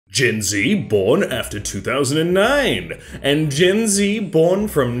Gen Z born after 2009, and Gen Z born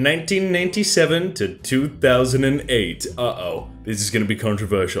from 1997 to 2008. Uh-oh. This is gonna be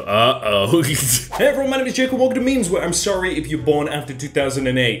controversial. Uh-oh. Hey everyone, my name is Jake and welcome to Memes, where I'm sorry if you're born after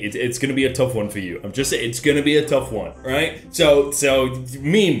 2008. It's gonna be a tough one for you. I'm just saying, it's gonna be a tough one, right? So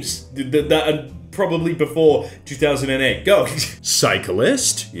memes, that probably before 2008. Go.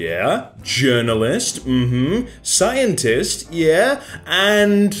 Cyclist, yeah. Journalist, Scientist, yeah.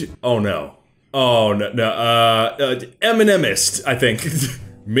 And, oh no. Eminemist, I think.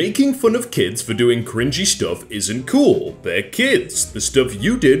 Making fun of kids for doing cringy stuff isn't cool. They're kids. The stuff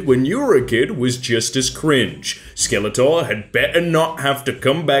you did when you were a kid was just as cringe. Skeletor had better not have to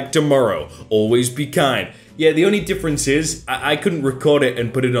come back tomorrow. Always be kind. Yeah, the only difference is I couldn't record it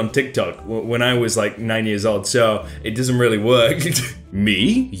and put it on TikTok when I was like 9 years old, so it doesn't really work.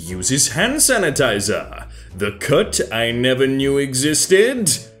 Me uses hand sanitizer. The cut I never knew existed.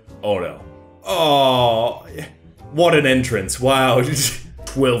 Oh no. Oh, what an entrance. Wow.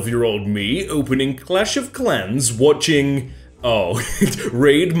 12-year-old me opening Clash of Clans watching,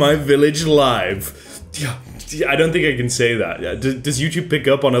 Raid My Village Live. I don't think I can say that. Does YouTube pick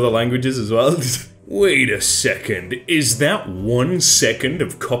up on other languages as well? Wait a second, is that 1 second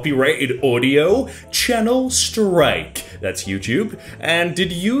of copyrighted audio? Channel strike. That's YouTube. And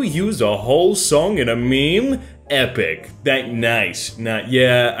did you use a whole song in a meme? Epic. Nice.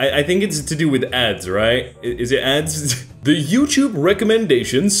 Yeah, I think it's to do with ads, right? Is it ads? The YouTube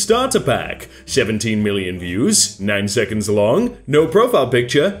Recommendations Starter Pack. 17 million views, 9 seconds long, no profile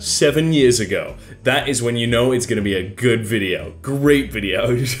picture, 7 years ago. That is when you know it's gonna be a good video. Great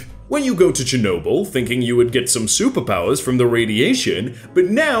video. When you go to Chernobyl thinking you would get some superpowers from the radiation, but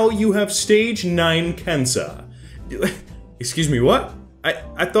now you have stage 9 cancer. Excuse me, what?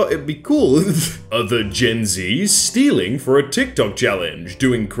 I thought it'd be cool. Other Gen Zs stealing for a TikTok challenge,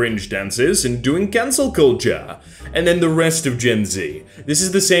 doing cringe dances and doing cancel culture. And then the rest of Gen Z. This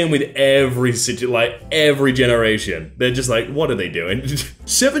is the same with every generation. They're just like, what are they doing?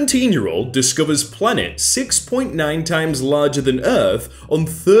 17-year-old discovers planet 6.9 times larger than Earth on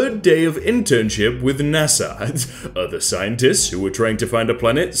 3rd day of internship with NASA. Other scientists who were trying to find a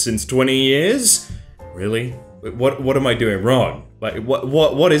planet since 20 years? Really? What am I doing wrong? Like,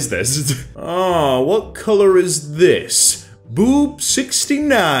 what is this? Oh, what color is this? Boob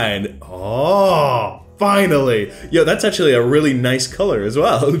 69. Oh, finally. Yo, that's actually a really nice color as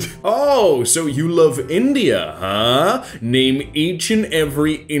well. Oh, so you love India, huh? Name each and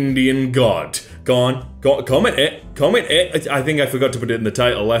every Indian god. Go on, comment it. I think I forgot to put it in the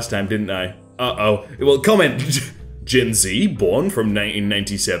title last time, didn't I? Uh-oh. Well, comment. Gen Z born from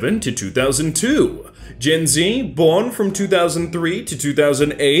 1997 to 2002. Gen Z born from 2003 to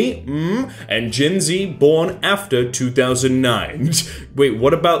 2008, and Gen Z born after 2009. Wait,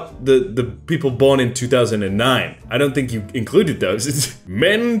 what about the people born in 2009? I don't think you included those.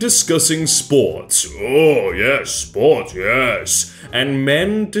 Men discussing sports. Oh, yes, sports, yes. And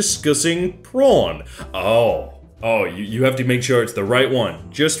men discussing prawn. Oh, you have to make sure it's the right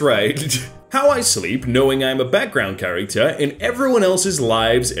one. Just right. How I sleep knowing I'm a background character in everyone else's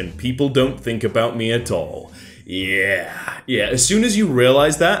lives and people don't think about me at all. Yeah, as soon as you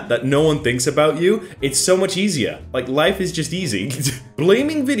realize that no one thinks about you, it's so much easier. Like, life is just easy.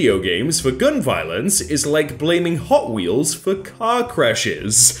 Blaming video games for gun violence is like blaming Hot Wheels for car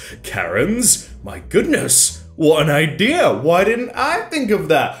crashes. Karens? My goodness. What an idea! Why didn't I think of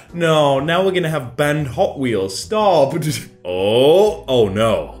that? No, now we're gonna have banned Hot Wheels. Stop. Oh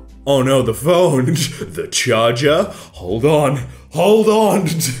no. Oh no, the phone. The charger. Hold on.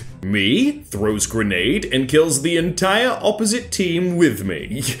 Me throws grenade and kills the entire opposite team with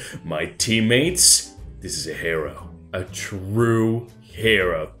me. My teammates, this is a hero. A true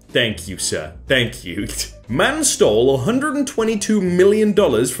hero. Thank you, sir. Thank you. Man stole $122 million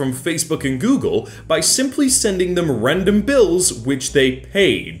from Facebook and Google by simply sending them random bills which they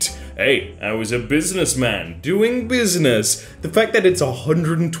paid. Hey, I was a businessman doing business. The fact that it's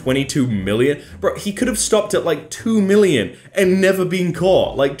 122 million, bro, he could have stopped at like 2 million and never been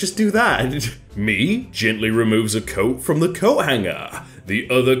caught. Like, just do that. Me gently removes a coat from the coat hanger. The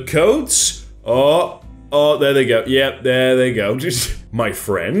other coats? Oh, there they go. Yep, there they go. My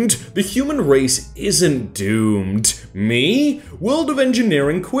friend, the human race isn't doomed. Me? World of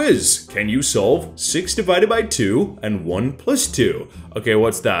Engineering quiz. Can you solve 6 divided by 2 and 1 plus 2? Okay,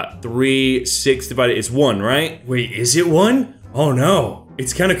 what's that? 3, 6 divided, it's 1, right? Wait, is it 1? Oh no.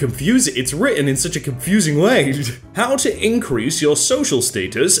 It's kind of confusing. It's written in such a confusing way. How to increase your social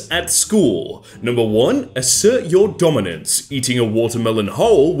status at school. Number 1, assert your dominance. Eating a watermelon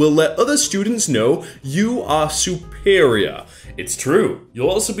whole will let other students know you are superior. It's true. You'll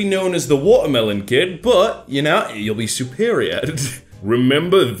also be known as the watermelon kid, but, you know, you'll be superior.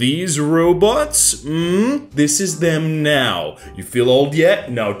 Remember these robots? This is them now. You feel old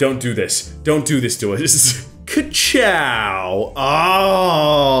yet? No, don't do this. Don't do this to us. Ka-chow!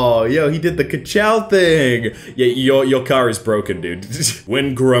 Oh, yo, he did the ka-chow thing. Yeah, your car is broken, dude.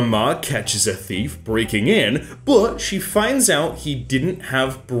 When Grandma catches a thief breaking in, but she finds out he didn't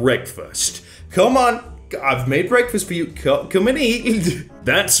have breakfast. Come on, I've made breakfast for you. Come and eat.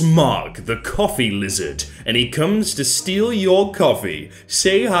 That's Mark, the coffee lizard, and he comes to steal your coffee.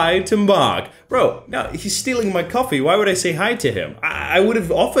 Say hi to Mark. Bro, no, he's stealing my coffee. Why would I say hi to him? I would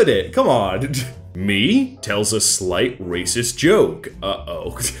have offered it. Come on. Me tells a slight racist joke.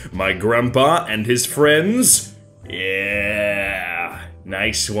 Uh-oh. My grandpa and his friends? Yeah.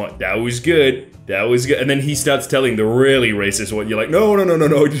 Nice one. That was good. That was good. And then he starts telling the really racist one. You're like, no.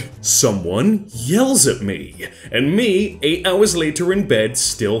 Someone yells at me. And me, 8 hours later in bed,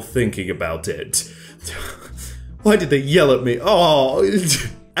 still thinking about it. Why did they yell at me? Oh.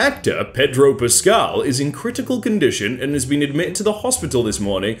 Actor Pedro Pascal is in critical condition and has been admitted to the hospital this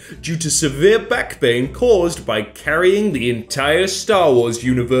morning due to severe back pain caused by carrying the entire Star Wars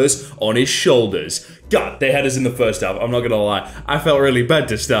universe on his shoulders. God, they had us in the first half, I'm not gonna lie. I felt really bad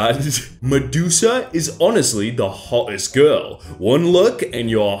to start. Medusa is honestly the hottest girl. One look and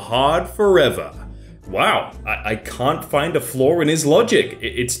you're hard forever. Wow, I can't find a flaw in his logic.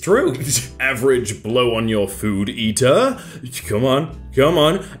 It's true. Average blow on your food eater. Come on.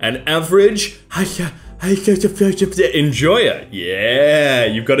 An average enjoyer. Yeah,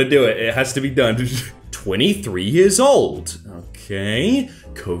 you've got to do it. It has to be done. 23 years old. Okay.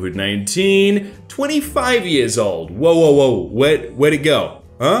 COVID-19. 25 years old. Whoa. Where'd it go?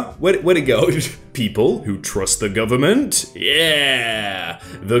 Huh? Where'd it go? People who trust the government. Yeah.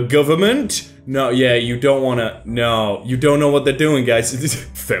 The government. No, yeah, you don't wanna. No, you don't know what they're doing, guys.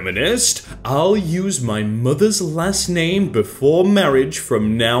 Feminist. I'll use my mother's last name before marriage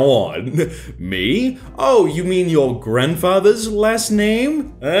from now on. Me? Oh, you mean your grandfather's last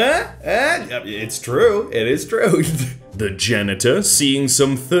name? It's true. It is true. The janitor seeing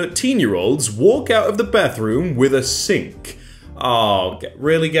some 13-year-olds walk out of the bathroom with a sink. Oh,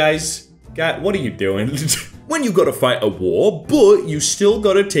 really, guys? What are you doing? When you gotta fight a war, but you still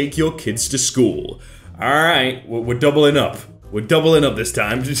gotta take your kids to school. Alright, we're doubling up. We're doubling up this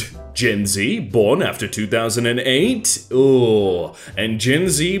time. Gen Z, born after 2008. Oh, and Gen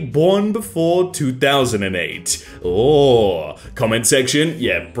Z, born before 2008. Oh, comment section,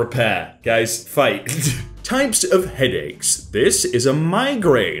 yeah, prepare. Guys, fight. Types of headaches. This is a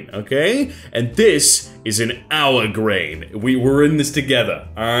migraine, okay? And this is an hour-grain. We're in this together,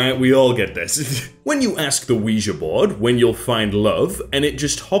 alright? We all get this. When you ask the Ouija board when you'll find love, and it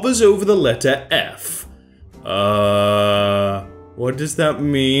just hovers over the letter F. What does that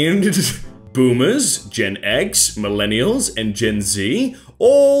mean? Boomers, Gen X, Millennials, and Gen Z,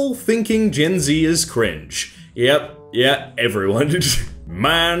 all thinking Gen Z is cringe. Yep, yeah, everyone.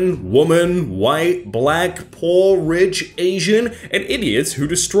 Man, woman, white, black, poor, rich, Asian, and idiots who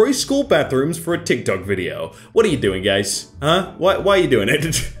destroy school bathrooms for a TikTok video. What are you doing, guys? Huh? Why are you doing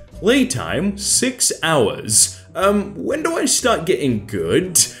it? Playtime, 6 hours. When do I start getting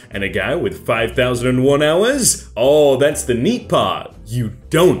good? And a guy with 5,001 hours? Oh, that's the neat part. You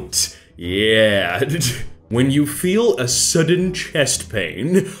don't. Yeah. When you feel a sudden chest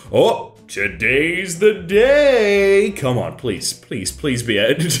pain. Oh. Today's the day! Come on, please be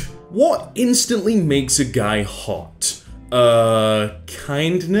it. What instantly makes a guy hot?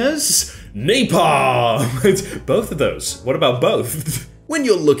 Kindness? Napalm! Both of those. What about both? When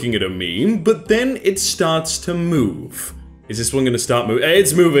you're looking at a meme, but then it starts to move. Is this one gonna start moving?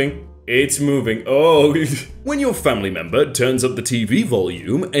 It's moving. It's moving. Oh. When your family member turns up the TV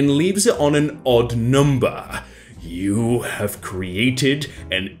volume and leaves it on an odd number. You have created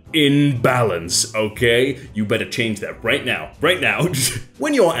an imbalance, okay? You better change that right now,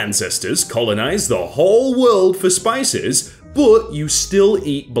 When your ancestors colonized the whole world for spices, but you still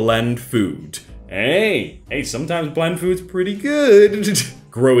eat bland food. Hey, sometimes bland food's pretty good.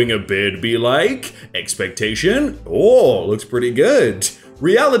 Growing a beard be like? Expectation? Oh, looks pretty good.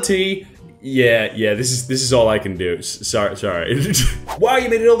 Reality? Yeah, this is all I can do. Sorry. Wow, you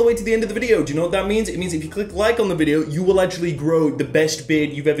made it all the way to the end of the video. Do you know what that means? It means if you click like on the video, you will actually grow the best beard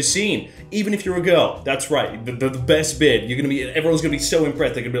you've ever seen. Even if you're a girl. That's right, the best beard. Everyone's gonna be so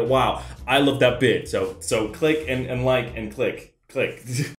impressed. They're gonna be like, wow, I love that beard. So click and like and click.